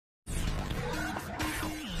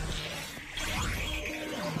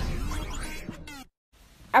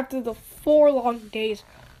after the 4 long days,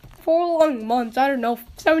 4 long months, I don't know,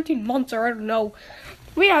 17 months or I don't know.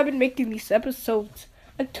 We have been making these episodes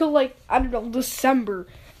until like, I don't know, December.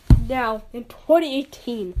 Now, in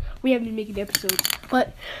 2018, we have been making episodes,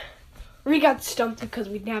 but we got stumped because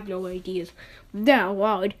we have no ideas. Now,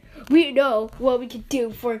 we know what we can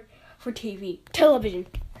do for TV, television,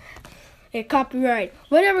 and copyright,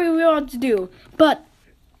 whatever we want to do. But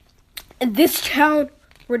in this town,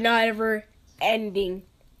 we're not ever ending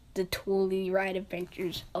the totally right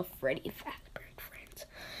adventures of Freddy and Fazbear and Friends.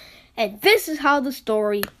 And this is how the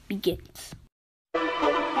story begins.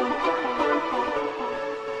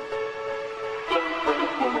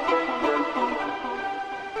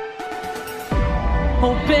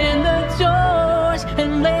 Open the doors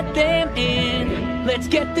and let them in. Let's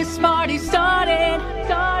get this party started.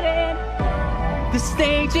 The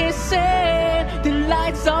stage is set, the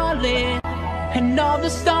lights are lit, and all the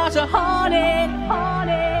stars are haunted.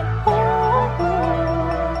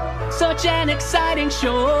 Such an exciting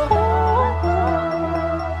show.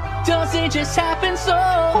 Does it just happen so?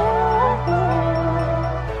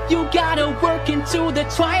 You gotta work into the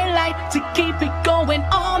twilight to keep it going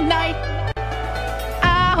all night.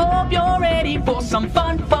 I hope you're ready for some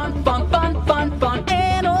fun.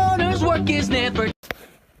 And owner's work is never.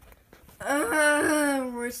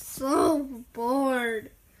 We're so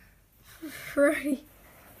bored. Freddy,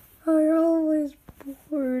 I'm always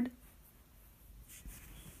bored.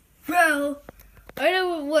 Well, I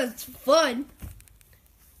know it was fun.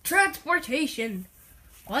 Transportation.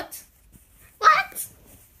 What?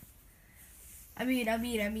 I mean,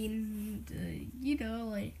 you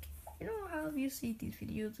know how you see these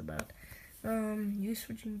videos about you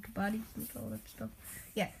switching bodies and all that stuff.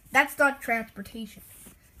 Yeah, that's not transportation.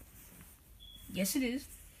 Yes, it is.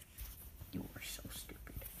 You are so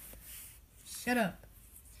stupid. Shut up.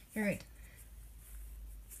 You're right.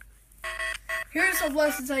 Here's some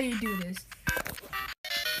lessons how you do this.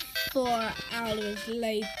 4 hours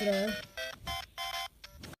later.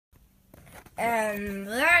 And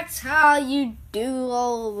that's how you do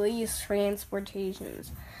all these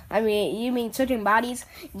transportations. I mean, you mean switching bodies?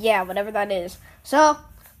 Yeah, whatever that is. So,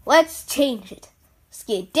 let's change it.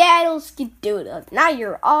 Skedaddle, skedoodle. Now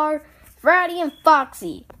you're Freddy and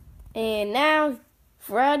Foxy. And now,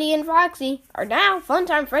 Freddy and Foxy are now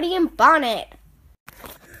Funtime Freddy and Bonnet.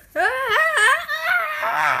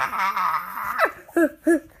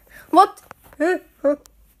 What? Buddy?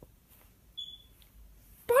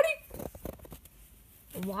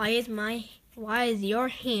 Why is your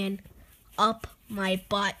hand up my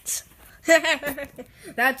butt?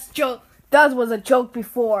 That was a joke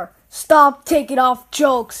before. Stop taking off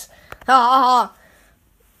jokes. Why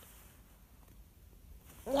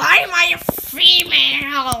am I a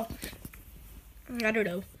female? I don't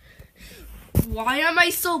know. Why am I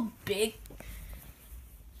so big?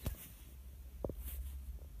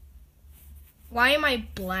 Why am I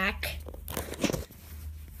black?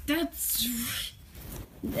 That's...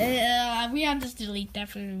 we have to delete that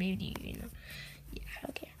from the video, you know. Yeah,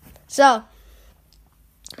 okay. So,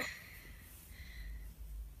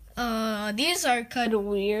 these are kind of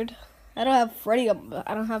weird. I don't have Freddy. I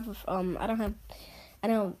don't have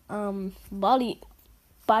body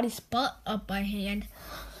spot up my hand.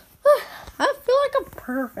 I feel like I'm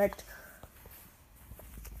perfect.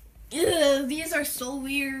 Ugh, these are so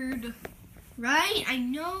weird. Right? I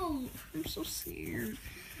know. I'm so scared.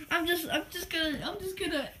 I'm just gonna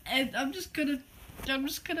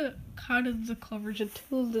cut the coverage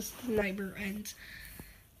until this nightmare ends.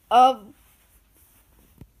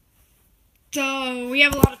 So we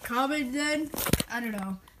have a lot of comments then? I don't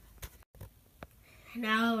know.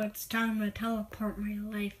 Now it's time to teleport my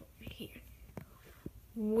life over here.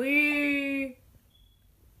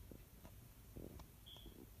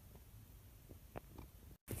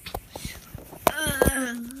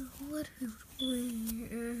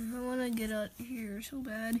 I want to get out here so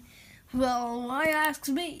bad. Well, why ask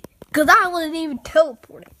me? Because I wasn't even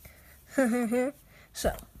teleporting.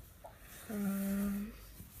 So,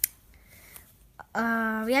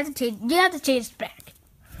 we have to change. You have to change it back.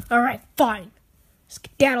 All right, fine.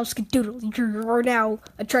 Skedaddle, skedoodle. You're now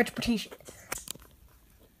a transportation.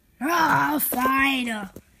 Fine. You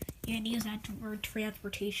can use that word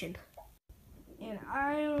transportation. And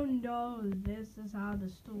I don't know if this is how the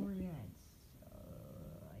story ends. So,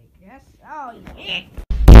 I guess. Oh, yeah.